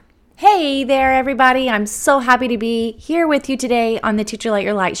Hey there, everybody. I'm so happy to be here with you today on the Teacher Let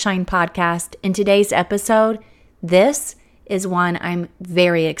Your Light Shine podcast. In today's episode, this is one I'm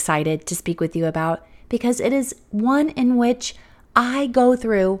very excited to speak with you about because it is one in which I go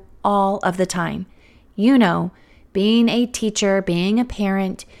through all of the time. You know, being a teacher, being a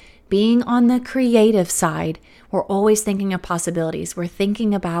parent, being on the creative side, we're always thinking of possibilities. We're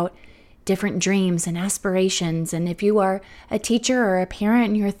thinking about different dreams and aspirations. And if you are a teacher or a parent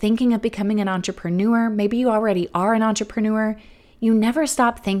and you're thinking of becoming an entrepreneur, maybe you already are an entrepreneur, you never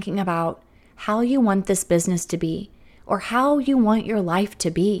stop thinking about how you want this business to be or how you want your life to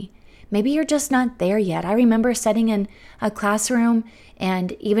be. Maybe you're just not there yet. I remember sitting in a classroom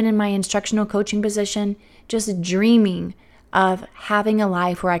and even in my instructional coaching position, just dreaming of having a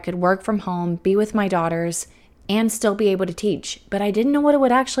life where I could work from home, be with my daughters, and still be able to teach, but I didn't know what it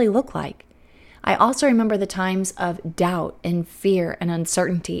would actually look like. I also remember the times of doubt and fear and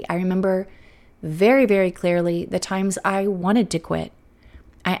uncertainty. I remember very, very clearly the times I wanted to quit.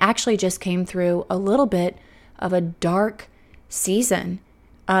 I actually just came through a little bit of a dark season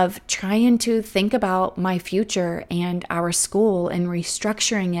of trying to think about my future and our school and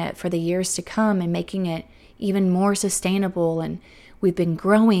restructuring it for the years to come and making it even more sustainable. And we've been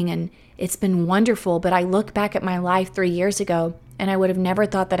growing and it's been wonderful, but I look back at my life 3 years ago and I would have never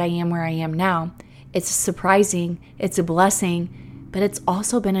thought that I am where I am now. It's surprising, it's a blessing, but it's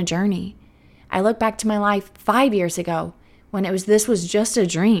also been a journey. I look back to my life 5 years ago when this was just a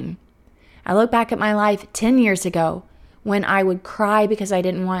dream. I look back at my life 10 years ago when I would cry because I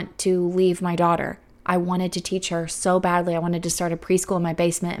didn't want to leave my daughter. I wanted to teach her so badly. I wanted to start a preschool in my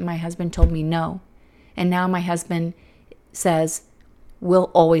basement and my husband told me no. And now my husband says,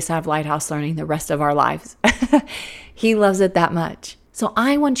 we'll always have Lighthouse Learning the rest of our lives. He loves it that much. So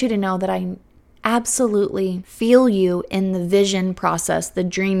I want you to know that I absolutely feel you in the vision process, the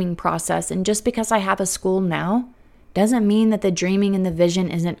dreaming process. And just because I have a school now doesn't mean that the dreaming and the vision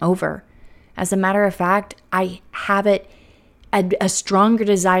isn't over. As a matter of fact, I have a stronger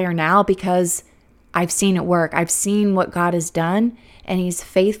desire now because I've seen it work. I've seen what God has done. And he's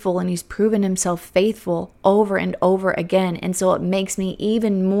faithful and he's proven himself faithful over and over again. And so it makes me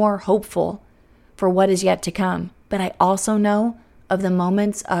even more hopeful for what is yet to come. But I also know of the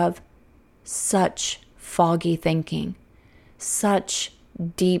moments of such foggy thinking, such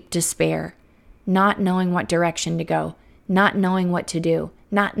deep despair, not knowing what direction to go, not knowing what to do,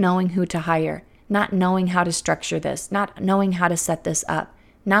 not knowing who to hire, not knowing how to structure this, not knowing how to set this up,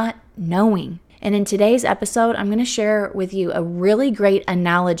 not knowing. And in today's episode, I'm going to share with you a really great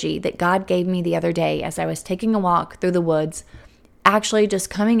analogy that God gave me the other day as I was taking a walk through the woods, actually just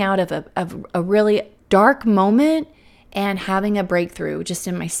coming out of a really dark moment and having a breakthrough just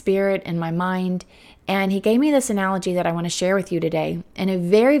in my spirit and my mind. And he gave me this analogy that I want to share with you today, and a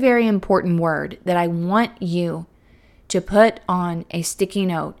very, very important word that I want you to put on a sticky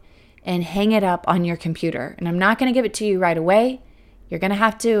note and hang it up on your computer. And I'm not going to give it to you right away. You're going to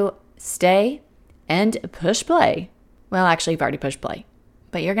have to stay and push play. Well, actually, you've already pushed play,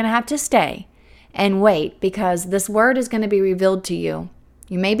 but you're going to have to stay and wait because this word is going to be revealed to you.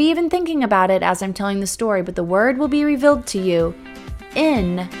 You may be even thinking about it as I'm telling the story, but the word will be revealed to you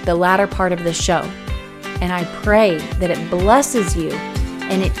in the latter part of the show. And I pray that it blesses you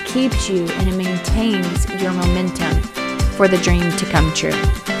and it keeps you and it maintains your momentum for the dream to come true.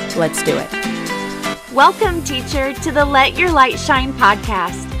 Let's do it. Welcome, teacher, to the Let Your Light Shine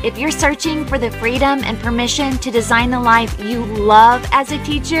podcast. If you're searching for the freedom and permission to design the life you love as a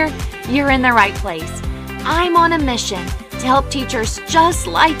teacher, you're in the right place. I'm on a mission to help teachers just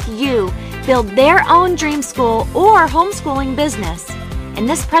like you build their own dream school or homeschooling business. In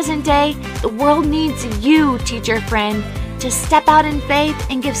this present day, the world needs you, teacher friend, to step out in faith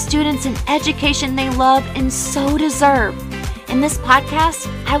and give students an education they love and so deserve. In this podcast,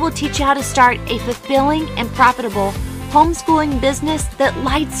 I will teach you how to start a fulfilling and profitable homeschooling business that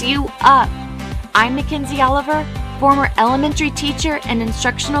lights you up. I'm Mackenzie Oliver, former elementary teacher and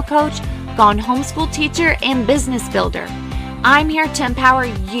instructional coach, gone homeschool teacher and business builder. I'm here to empower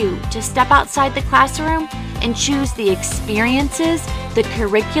you to step outside the classroom and choose the experiences, the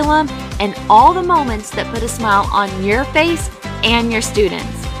curriculum, and all the moments that put a smile on your face and your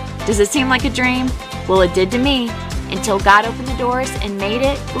students. Does it seem like a dream? Well, it did to me, until God opened the doors and made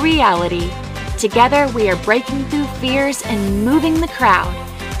it reality. Together, we are breaking through fears and moving the crowd.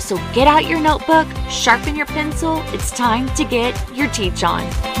 So get out your notebook, sharpen your pencil. It's time to get your teach on.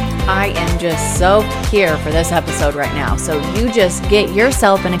 I am just so here for this episode right now. So you just get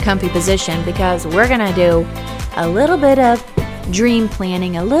yourself in a comfy position because we're going to do a little bit of dream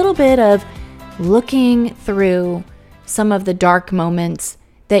planning, a little bit of looking through some of the dark moments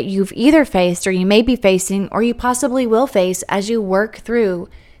that you've either faced or you may be facing or you possibly will face as you work through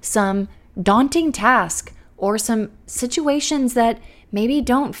some daunting task or some situations that maybe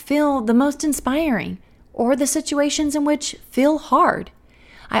don't feel the most inspiring or the situations in which feel hard.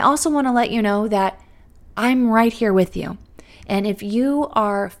 I also want to let you know that I'm right here with you. And if you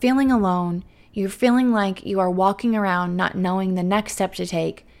are feeling alone, you're feeling like you are walking around not knowing the next step to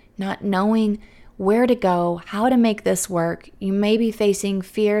take, not knowing where to go, how to make this work, you may be facing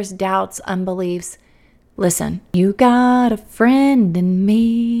fears, doubts, unbeliefs. Listen, you got a friend in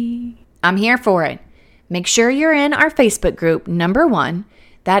me. I'm here for it. Make sure you're in our Facebook group, number 1.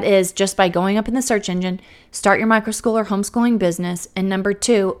 That is just by going up in the search engine, start your microschool or homeschooling business. And number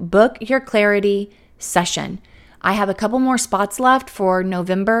 2, book your clarity session. I have a couple more spots left for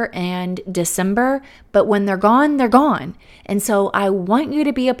November and December, but when they're gone, they're gone. And so I want you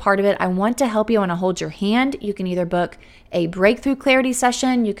to be a part of it. I want to help you. I want to hold your hand. You can either book a breakthrough clarity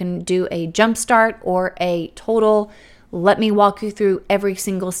session, you can do a jumpstart, or a total, let me walk you through every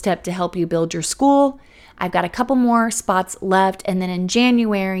single step to help you build your school. I've got a couple more spots left. And then in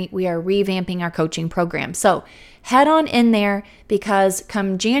January, we are revamping our coaching program. So head on in there, because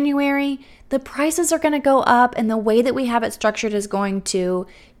come January, the prices are going to go up and the way that we have it structured is going to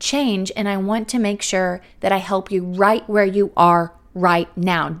change. And I want to make sure that I help you right where you are right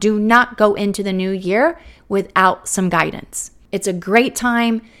now. Do not go into the new year without some guidance. It's a great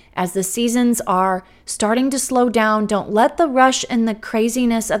time as the seasons are starting to slow down. Don't let the rush and the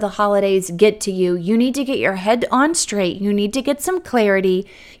craziness of the holidays get to you. You need to get your head on straight. You need to get some clarity.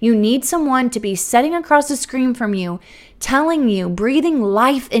 You need someone to be sitting across the screen from you, telling you, breathing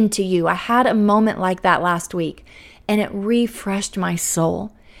life into you. I had a moment like that last week, and it refreshed my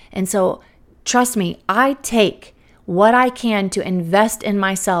soul. And so, trust me, I take what I can to invest in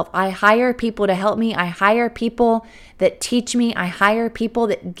myself. I hire people to help me. I hire people that teach me. I hire people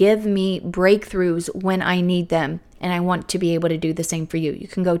that give me breakthroughs when I need them. And I want to be able to do the same for you. You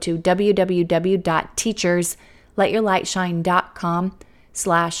can go to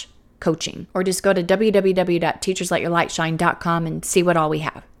www.teachersletyourlightshine.com/coaching, or just go to www.teachersletyourlightshine.com and see what all we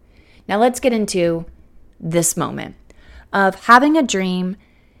have. Now let's get into this moment of having a dream,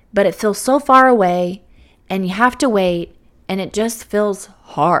 but it feels so far away and you have to wait, and it just feels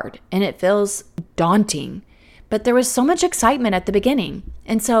hard and it feels daunting. But there was so much excitement at the beginning.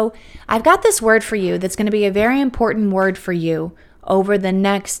 And so I've got this word for you that's going to be a very important word for you over the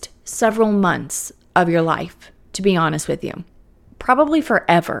next several months of your life, to be honest with you. Probably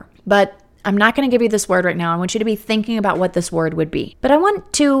forever. But I'm not going to give you this word right now. I want you to be thinking about what this word would be. But I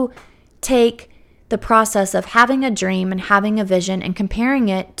want to take the process of having a dream and having a vision and comparing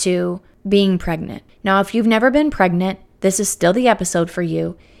it to being pregnant. Now, if you've never been pregnant, this is still the episode for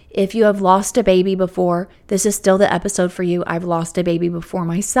you. If you have lost a baby before, this is still the episode for you. I've lost a baby before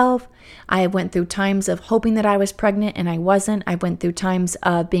myself. I went through times of hoping that I was pregnant and I wasn't. I went through times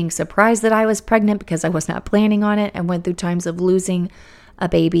of being surprised that I was pregnant because I was not planning on it. I went through times of losing a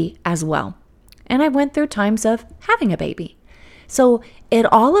baby as well. And I went through times of having a baby. So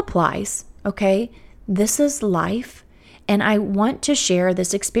it all applies, okay? This is life. And I want to share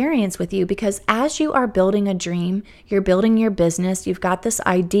this experience with you because as you are building a dream, you're building your business, you've got this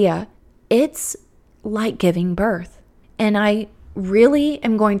idea, it's like giving birth. And I really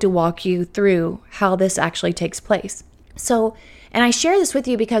am going to walk you through how this actually takes place. So, and I share this with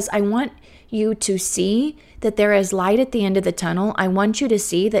you because I want you to see that there is light at the end of the tunnel. I want you to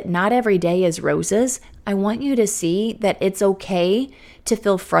see that not every day is roses. I want you to see that it's okay to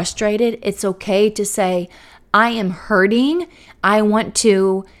feel frustrated. It's okay to say, I am hurting. I want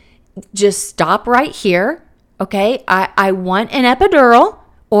to just stop right here. Okay. I want an epidural,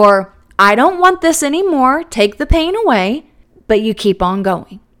 or I don't want this anymore. Take the pain away, but you keep on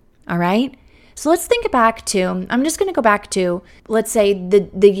going. All right. So let's think back to, I'm just going to go back to, let's say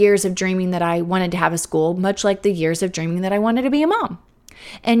the years of dreaming that I wanted to have a school, much like the years of dreaming that I wanted to be a mom.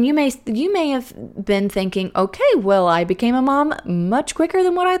 And you may have been thinking, okay, well, I became a mom much quicker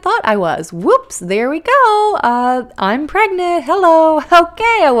than what I thought I was. Whoops, there we go. I'm pregnant. Hello.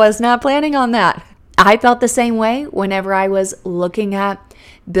 Okay, I was not planning on that. I felt the same way whenever I was looking at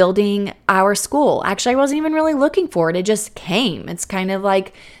building our school. Actually, I wasn't even really looking for it. It just came. It's kind of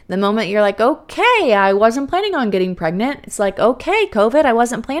like the moment you're like, okay, I wasn't planning on getting pregnant. It's like, okay, COVID, I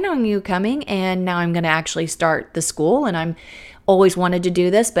wasn't planning on you coming. And now I'm going to actually start the school, and I'm always wanted to do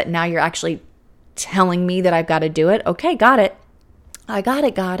this, but now you're actually telling me that I've got to do it. Okay, got it. I got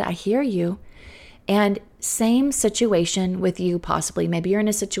it, God. I hear you. And same situation with you possibly. Maybe you're in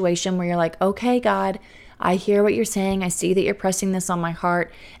a situation where you're like, okay, God, I hear what you're saying. I see that you're pressing this on my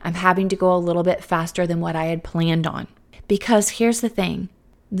heart. I'm having to go a little bit faster than what I had planned on. Because here's the thing.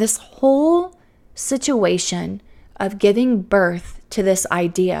 This whole situation of giving birth to this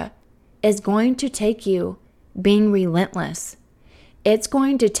idea is going to take you being relentless. It's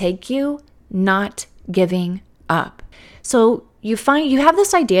going to take you not giving up. So you have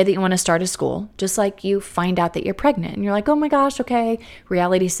this idea that you want to start a school, just like you find out that you're pregnant and you're like, oh my gosh, okay,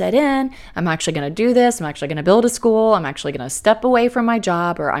 reality set in. I'm actually going to do this. I'm actually going to build a school. I'm actually going to step away from my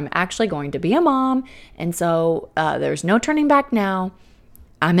job, or I'm actually going to be a mom. And so there's no turning back now.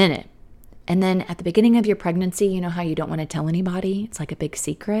 I'm in it. And then at the beginning of your pregnancy, you know how you don't want to tell anybody? It's like a big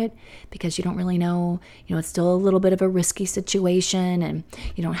secret because you don't really know, it's still a little bit of a risky situation and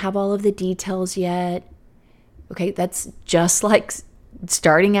you don't have all of the details yet. Okay, that's just like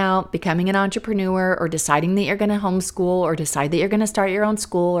starting out, becoming an entrepreneur, or deciding that you're going to homeschool, or decide that you're going to start your own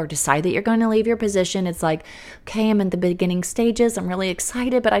school, or decide that you're going to leave your position. It's like, okay, I'm in the beginning stages. I'm really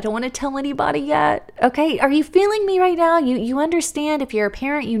excited, but I don't want to tell anybody yet. Okay, are you feeling me right now? You understand. If you're a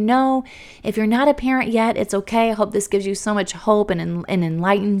parent, you know. If you're not a parent yet, it's okay. I hope this gives you so much hope and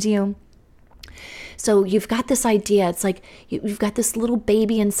enlightens you. So you've got this idea. It's like you've got this little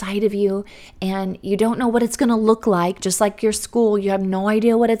baby inside of you and you don't know what it's going to look like. Just like your school, you have no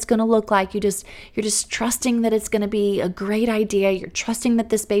idea what it's going to look like. You're just trusting that it's going to be a great idea. You're trusting that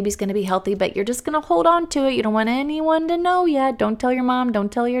this baby's going to be healthy, but you're just going to hold on to it. You don't want anyone to know yet. Don't tell your mom.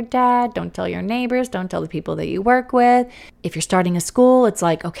 Don't tell your dad. Don't tell your neighbors. Don't tell the people that you work with. If you're starting a school, it's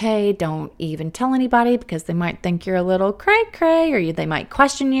like, okay, don't even tell anybody because they might think you're a little cray-cray, or they might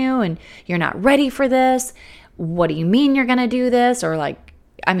question you and you're not ready for this. What do you mean you're going to do this? Or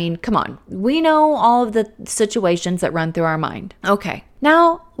come on. We know all of the situations that run through our mind. Okay,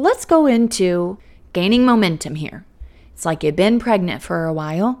 now let's go into gaining momentum here. It's like you've been pregnant for a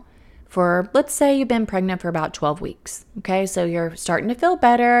while. Let's say you've been pregnant for about 12 weeks. Okay, so you're starting to feel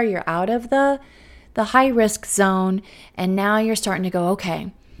better. You're out of the high risk zone. And now you're starting to go,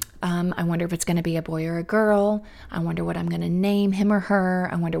 okay, I wonder if it's going to be a boy or a girl. I wonder what I'm going to name him or her.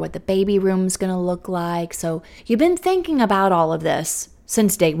 I wonder what the baby room's going to look like. So you've been thinking about all of this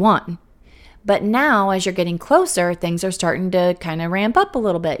since day one. But now as you're getting closer, things are starting to kind of ramp up a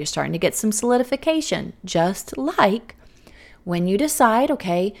little bit. You're starting to get some solidification, just like when you decide,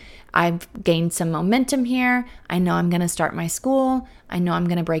 okay, I've gained some momentum here. I know I'm going to start my school. I know I'm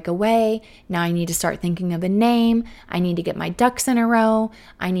going to break away. Now I need to start thinking of a name. I need to get my ducks in a row.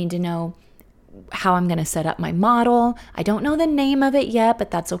 I need to know how I'm going to set up my model. I don't know the name of it yet,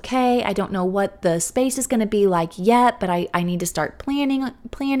 but that's okay. I don't know what the space is going to be like yet, but I need to start planning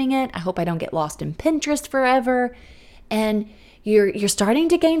it. I hope I don't get lost in Pinterest forever. And you're starting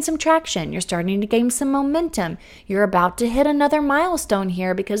to gain some traction. You're starting to gain some momentum. You're about to hit another milestone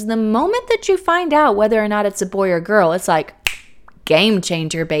here, because the moment that you find out whether or not it's a boy or girl, it's like game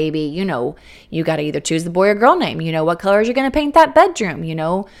changer, baby. You got to either choose the boy or girl name. You know what colors you're going to paint that bedroom. You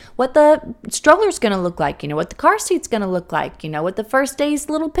know what the stroller's going to look like. You know what the car seat's going to look like. You know what the first day's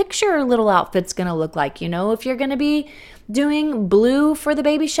little outfit's going to look like. You know if you're going to be doing blue for the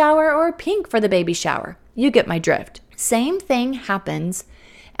baby shower or pink for the baby shower. You get my drift. Same thing happens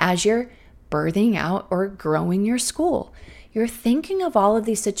as you're birthing out or growing your school. You're thinking of all of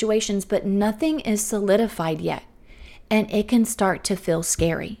these situations, but nothing is solidified yet. And it can start to feel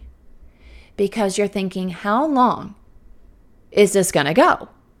scary because you're thinking, how long is this going to go?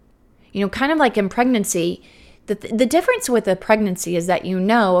 Kind of like in pregnancy, the difference with a pregnancy is that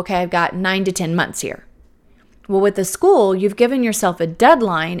okay, I've got 9 to 10 months here. Well, with the school, you've given yourself a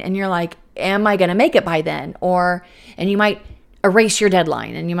deadline and you're like, am I going to make it by then? And you might erase your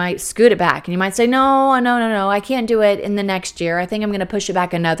deadline and you might scoot it back and you might say, no, I can't do it in the next year. I think I'm going to push it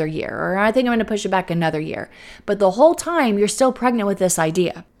back another year, or I think I'm going to push it back another year. But the whole time you're still pregnant with this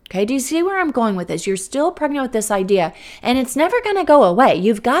idea. Okay, do you see where I'm going with this? You're still pregnant with this idea and it's never going to go away.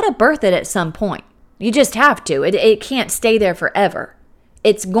 You've got to birth it at some point. You just have to. It can't stay there forever.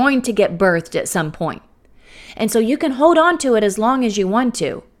 It's going to get birthed at some point. And so you can hold on to it as long as you want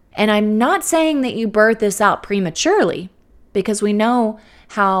to. And I'm not saying that you birth this out prematurely, because we know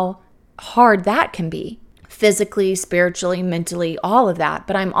how hard that can be, physically, spiritually, mentally, all of that.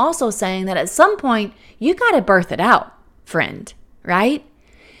 But I'm also saying that at some point, you got to birth it out, friend, right?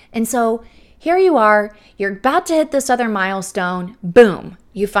 And so here you are, you're about to hit this other milestone, boom,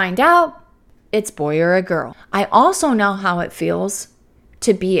 you find out it's boy or a girl. I also know how it feels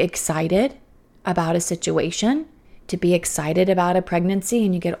to be excited about a situation, to be excited about a pregnancy,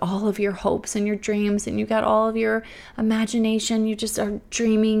 and you get all of your hopes and your dreams and you got all of your imagination. You just are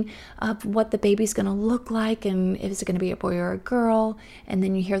dreaming of what the baby's going to look like and if it's going to be a boy or a girl. And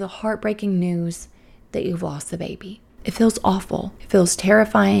then you hear the heartbreaking news that you've lost the baby. It feels awful. It feels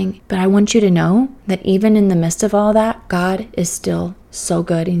terrifying. But I want you to know that even in the midst of all that, that, God is still so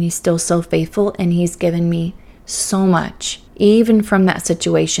good and he's still so faithful and he's given me so much, even from that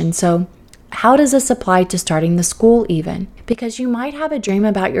situation. So how does this apply to starting the school even? Because you might have a dream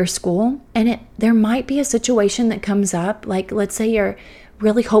about your school and there might be a situation that comes up. Like, let's say you're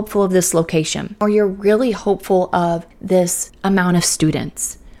really hopeful of this location, or you're really hopeful of this amount of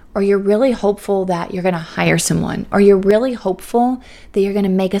students, or you're really hopeful that you're going to hire someone, or you're really hopeful that you're going to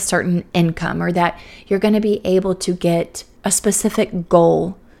make a certain income, or that you're going to be able to get a specific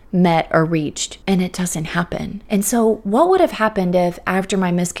goal met or reached, and it doesn't happen. And so what would have happened if after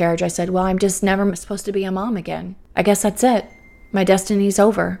my miscarriage I said, well, I'm just never supposed to be a mom again? I guess that's it. My destiny's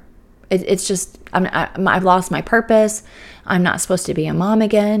over. It's just, I've lost my purpose. I'm not supposed to be a mom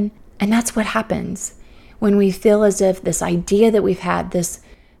again. And that's what happens when we feel as if this idea that we've had, this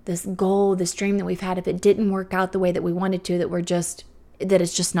goal, this dream that we've had, if it didn't work out the way that we wanted to, that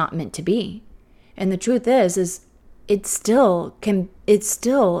it's just not meant to be. And the truth is it still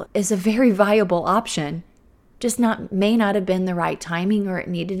is a very viable option. Just may not have been the right timing, or it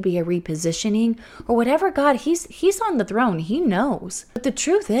needed to be a repositioning, or whatever. God, he's on the throne. He knows. But the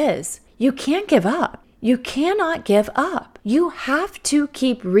truth is, you can't give up. You cannot give up. You have to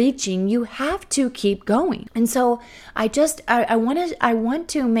keep reaching. You have to keep going. And so I want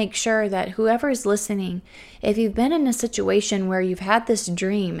to make sure that whoever is listening, if you've been in a situation where you've had this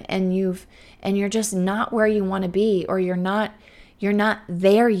dream and you're just not where you want to be, or you're not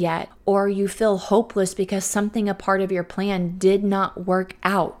there yet, or you feel hopeless because something a part of your plan did not work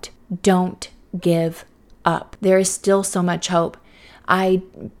out, don't give up. There is still so much hope.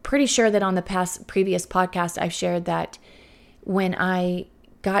 I'm pretty sure that on the previous podcast, I've shared that when I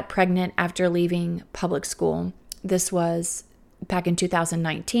got pregnant after leaving public school, this was back in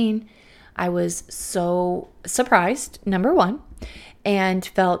 2019, I was so surprised, number one, and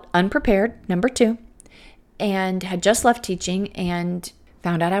felt unprepared, number two, and had just left teaching and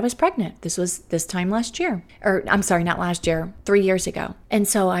found out I was pregnant. This was this time last year. Or I'm sorry, not last year, 3 years ago. And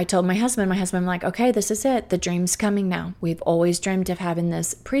so I told my husband, like, okay, this is it. The dream's coming now. We've always dreamed of having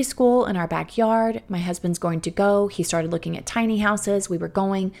this preschool in our backyard. My husband's going to go. He started looking at tiny houses. We were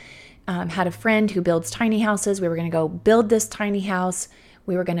going, had a friend who builds tiny houses. We were going to go build this tiny house.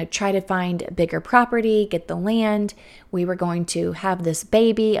 We were going to try to find a bigger property, get the land. We were going to have this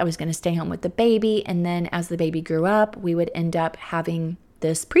baby. I was going to stay home with the baby. And then as the baby grew up, we would end up having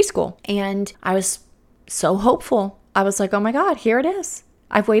this preschool. And I was so hopeful. I was like, oh my God, here it is.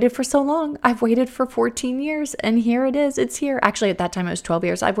 I've waited for so long. I've waited for 14 years and here it is. It's here. Actually, at that time, it was 12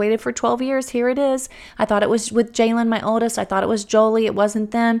 years. I've waited for 12 years. Here it is. I thought it was with Jalen, my oldest. I thought it was Jolie. It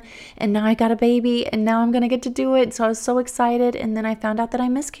wasn't them. And now I got a baby and now I'm going to get to do it. So I was so excited. And then I found out that I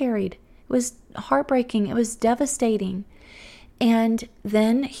miscarried. It was heartbreaking. It was devastating. And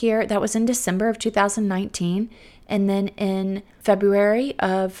then that was in December of 2019. And then in February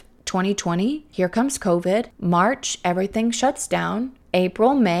of 2020, here comes COVID. March, everything shuts down.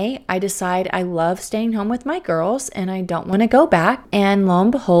 April, May, I decide I love staying home with my girls and I don't want to go back. And lo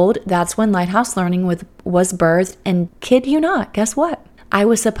and behold, that's when Lighthouse Learning was birthed. And kid you not, guess what? I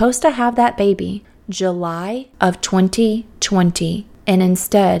was supposed to have that baby July of 2020. And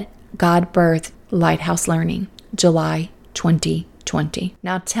instead, God birthed Lighthouse Learning July 2020.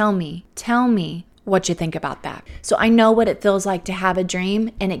 Now tell me what you think about that. So I know what it feels like to have a dream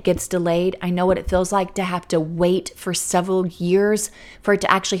and it gets delayed. I know what it feels like to have to wait for several years for it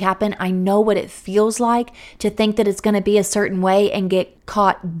to actually happen. I know what it feels like to think that it's going to be a certain way and get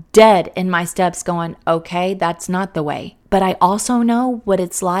caught dead in my steps going, okay, that's not the way. But I also know what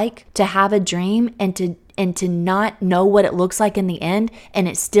it's like to have a dream and to not know what it looks like in the end, and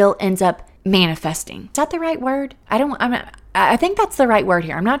it still ends up manifesting. Is that the right word? I think that's the right word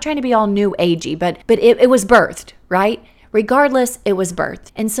here. I'm not trying to be all new agey, but it was birthed, right? Regardless, it was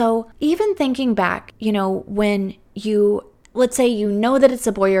birthed. And so even thinking back, when let's say you know that it's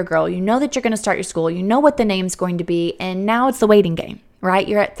a boy or girl, you know that you're going to start your school, you know what the name's going to be, and now it's the waiting game, right?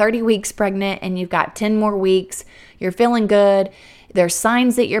 You're at 30 weeks pregnant and you've got 10 more weeks. You're feeling good. There's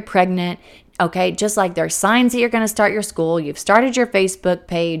signs that you're pregnant. Okay, just like there's signs that you're going to start your school. You've started your Facebook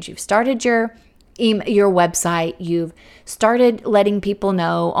page. You've started your website. You've started letting people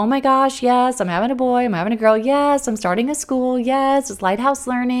know, oh my gosh, yes, I'm having a boy, I'm having a girl. Yes, I'm starting a school. Yes, it's Lighthouse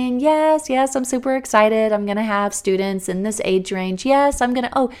Learning. Yes, I'm super excited. I'm going to have students in this age range. Yes,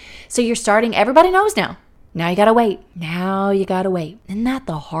 so you're starting, everybody knows now. Now you got to wait. Isn't that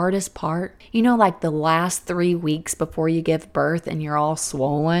the hardest part? Like the last 3 weeks before you give birth and you're all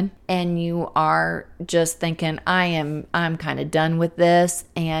swollen and you are just thinking, I'm kind of done with this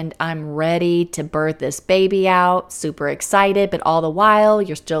and I'm ready to birth this baby out, super excited, but all the while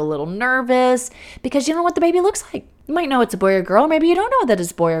you're still a little nervous because you don't know what the baby looks like. You might know it's a boy or girl. Maybe you don't know that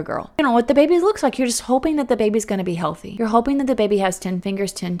it's a boy or girl. You know what the baby looks like. You're just hoping that the baby's going to be healthy. You're hoping that the baby has 10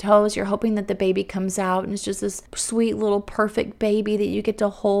 fingers, 10 toes. You're hoping that the baby comes out and it's just this sweet little perfect baby that you get to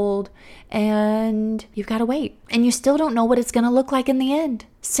hold. And you've got to wait. And you still don't know what it's going to look like in the end.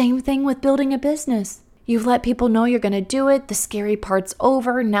 Same thing with building a business. You've let people know you're going to do it. The scary part's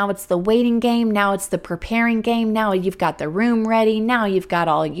over. Now it's the waiting game. Now it's the preparing game. Now you've got the room ready. Now you've got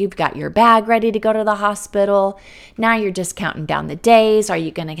your bag ready to go to the hospital. Now you're just counting down the days. Are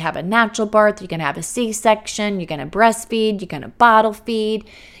you going to have a natural birth? You're going to have a C-section. You're going to breastfeed. You're going to bottle feed.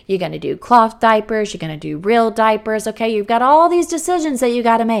 You're going to do cloth diapers. You're going to do real diapers. Okay, you've got all these decisions that you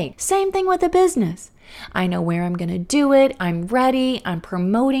got to make. Same thing with a business. I know where I'm going to do it. I'm ready. I'm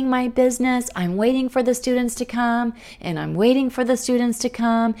promoting my business. I'm waiting for the students to come, and I'm waiting for the students to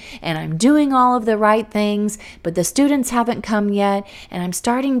come, and I'm doing all of the right things, but the students haven't come yet, and I'm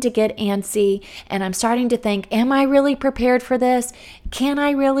starting to get antsy, and I'm starting to think, am I really prepared for this? Can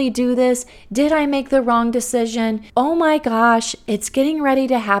I really do this? Did I make the wrong decision? Oh my gosh, it's getting ready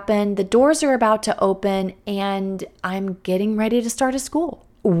to happen. The doors are about to open, and I'm getting ready to start a school.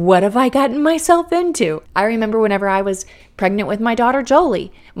 What have I gotten myself into? I remember whenever I was pregnant with my daughter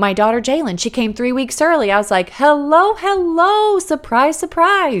Jolie, my daughter Jalen, she came 3 weeks early. I was like, hello, surprise,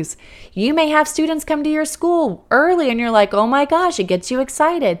 surprise. You may have students come to your school early and you're like, oh my gosh, it gets you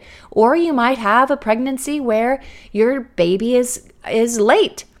excited. Or you might have a pregnancy where your baby is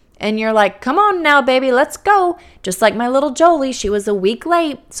late. And you're like, come on now, baby, let's go. Just like my little Jolie, she was a week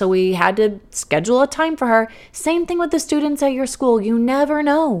late, so we had to schedule a time for her. Same thing with the students at your school. You never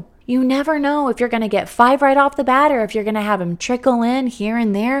know. You never know if you're going to get 5 right off the bat or if you're going to have them trickle in here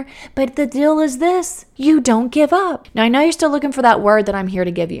and there. But the deal is this. You don't give up. Now, I know you're still looking for that word that I'm here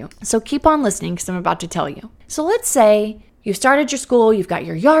to give you. So keep on listening because I'm about to tell you. So let's say you started your school, you've got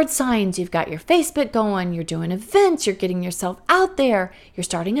your yard signs, you've got your Facebook going, you're doing events, you're getting yourself out there, you're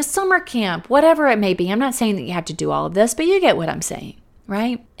starting a summer camp, whatever it may be. I'm not saying that you have to do all of this, but you get what I'm saying,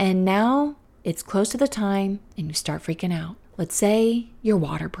 right? And now it's close to the time and you start freaking out. Let's say your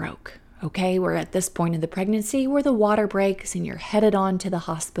water broke. Okay, we're at this point in the pregnancy where the water breaks and you're headed on to the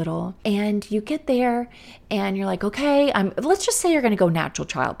hospital and you get there and you're like, okay, let's just say you're going to go natural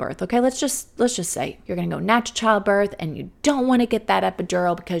childbirth. Okay, let's just say you're going to go natural childbirth and you don't want to get that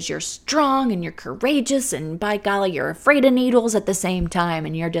epidural because you're strong and you're courageous and by golly, you're afraid of needles at the same time.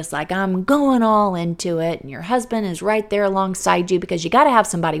 And you're just like, I'm going all into it. And your husband is right there alongside you because you got to have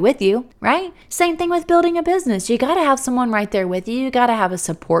somebody with you, right? Same thing with building a business. You got to have someone right there with you. You got to have a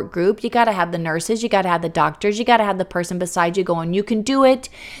support group. You got to have the nurses, you got to have the doctors, you got to have the person beside you going, you can do it.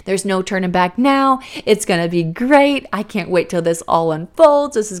 There's no turning back now. It's going to be great. I can't wait till this all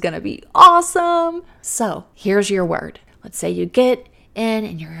unfolds. This is going to be awesome. So here's your word. Let's say you get in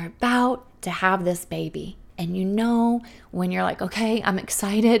and you're about to have this baby. And you know when you're like, okay, I'm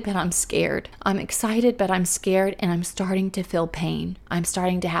excited, but I'm scared. I'm excited, but I'm scared, and I'm starting to feel pain. I'm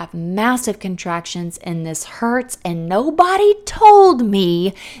starting to have massive contractions, and this hurts, and nobody told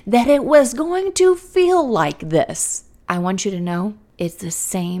me that it was going to feel like this. I want you to know it's the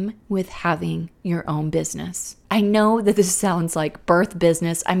same with having your own business. I know that this sounds like birth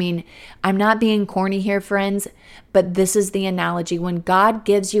business. I mean, I'm not being corny here, friends, but this is the analogy. When God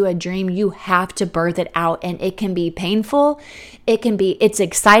gives you a dream, you have to birth it out, and it can be painful. It's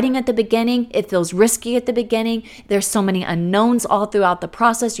exciting at the beginning. It feels risky at the beginning. There's so many unknowns all throughout the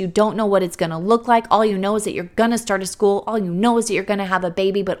process. You don't know what it's going to look like. All you know is that you're going to start a school. All you know is that you're going to have a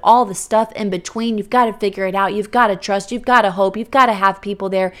baby, but all the stuff in between, you've got to figure it out. You've got to trust. You've got to hope. You've got to have people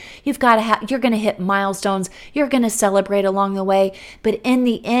there. You're going to hit milestones. You're going to celebrate along the way. But in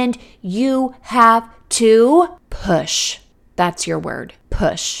the end, you have to push. That's your word.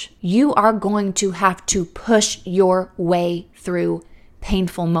 Push. You are going to have to push your way through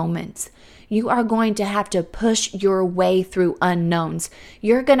painful moments. You are going to have to push your way through unknowns.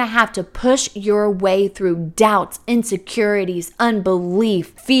 You're going to have to push your way through doubts, insecurities, unbelief,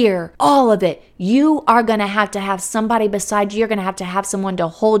 fear, all of it. You are going to have somebody beside you. You're going to have someone to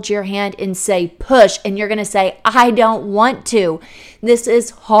hold your hand and say, push. And you're going to say, I don't want to. This is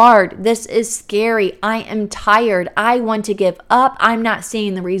hard. This is scary. I am tired. I want to give up. I'm not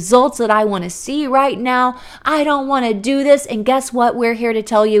seeing the results that I want to see right now. I don't want to do this. And guess what? We're here to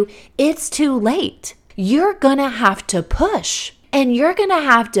tell you it's too late. You're going to have to push. And you're going to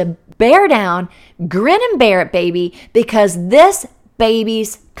have to bear down, grin and bear it, baby, because this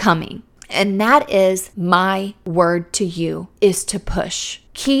baby's coming. And that is my word to you, is to push.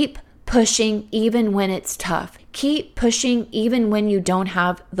 Keep pushing even when it's tough. Keep pushing even when you don't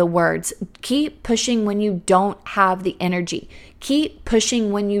have the words. Keep pushing when you don't have the energy. Keep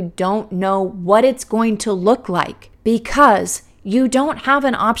pushing when you don't know what it's going to look like. because you don't have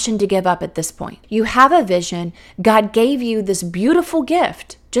an option to give up at this point. You have a vision. God gave you this beautiful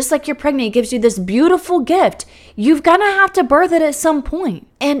gift. Just like you're pregnant, He gives you this beautiful gift. You've got to have to birth it at some point.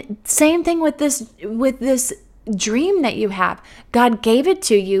 And same thing with this dream that you have. God gave it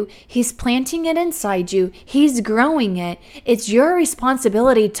to you. He's planting it inside you. He's growing it. It's your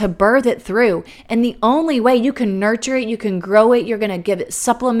responsibility to birth it through. And the only way you can nurture it, you can grow it, you're going to give it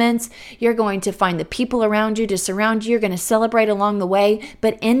supplements. You're going to find the people around you to surround you. You're going to celebrate along the way.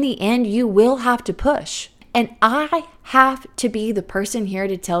 But in the end, you will have to push. And I have to be the person here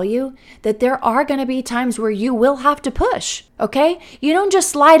to tell you that there are going to be times where you will have to push, okay? You don't just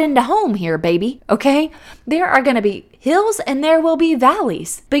slide into home here, baby, okay? There are going to be hills and there will be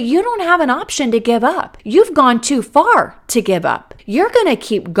valleys, but you don't have an option to give up. You've gone too far to give up. You're going to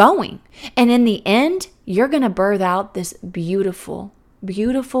keep going. And in the end, you're going to birth out this beautiful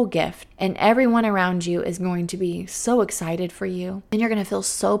gift, and everyone around you is going to be so excited for you, and you're going to feel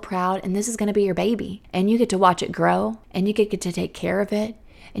so proud, and this is going to be your baby, and you get to watch it grow, and you get to take care of it,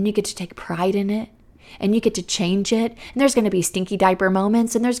 and you get to take pride in it, and you get to change it, and there's going to be stinky diaper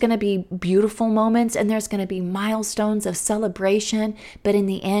moments, and there's going to be beautiful moments, and there's going to be milestones of celebration, but in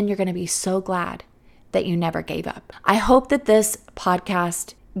the end, you're going to be so glad that you never gave up. I hope that this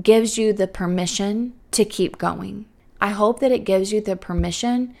podcast gives you the permission to keep going. I hope that it gives you the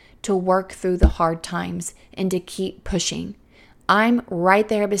permission to work through the hard times and to keep pushing. I'm right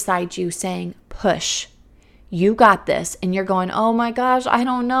there beside you saying, push. You got this. And you're going, oh my gosh, I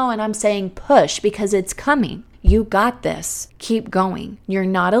don't know. And I'm saying push because it's coming. You got this. Keep going. You're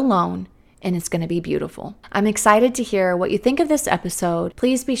not alone. And it's going to be beautiful. I'm excited to hear what you think of this episode.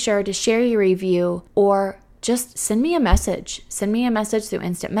 Please be sure to share your review or just send me a message. Send me a message through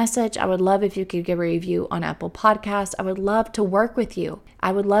Instant Message. I would love if you could give a review on Apple Podcasts. I would love to work with you.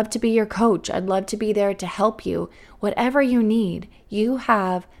 I would love to be your coach. I'd love to be there to help you. Whatever you need, you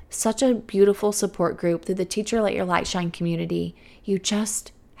have such a beautiful support group through the Teacher Let Your Light Shine community. You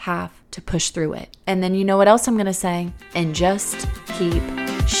just have to push through it. And then you know what else I'm going to say? And just keep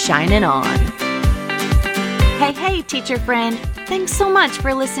shining on. Hey, teacher friend. Thanks so much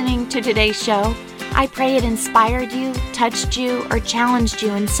for listening to today's show. I pray it inspired you, touched you, or challenged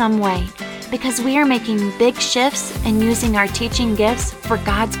you in some way, because we are making big shifts and using our teaching gifts for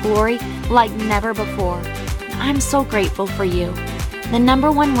God's glory like never before. I'm so grateful for you. The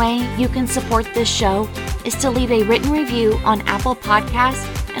number one way you can support this show is to leave a written review on Apple Podcasts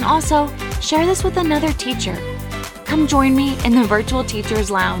and also share this with another teacher. Come join me in the Virtual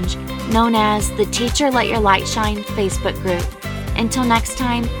Teachers Lounge, known as the Teacher Let Your Light Shine Facebook group. Until next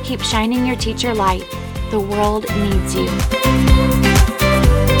time, keep shining your teacher light. The world needs you.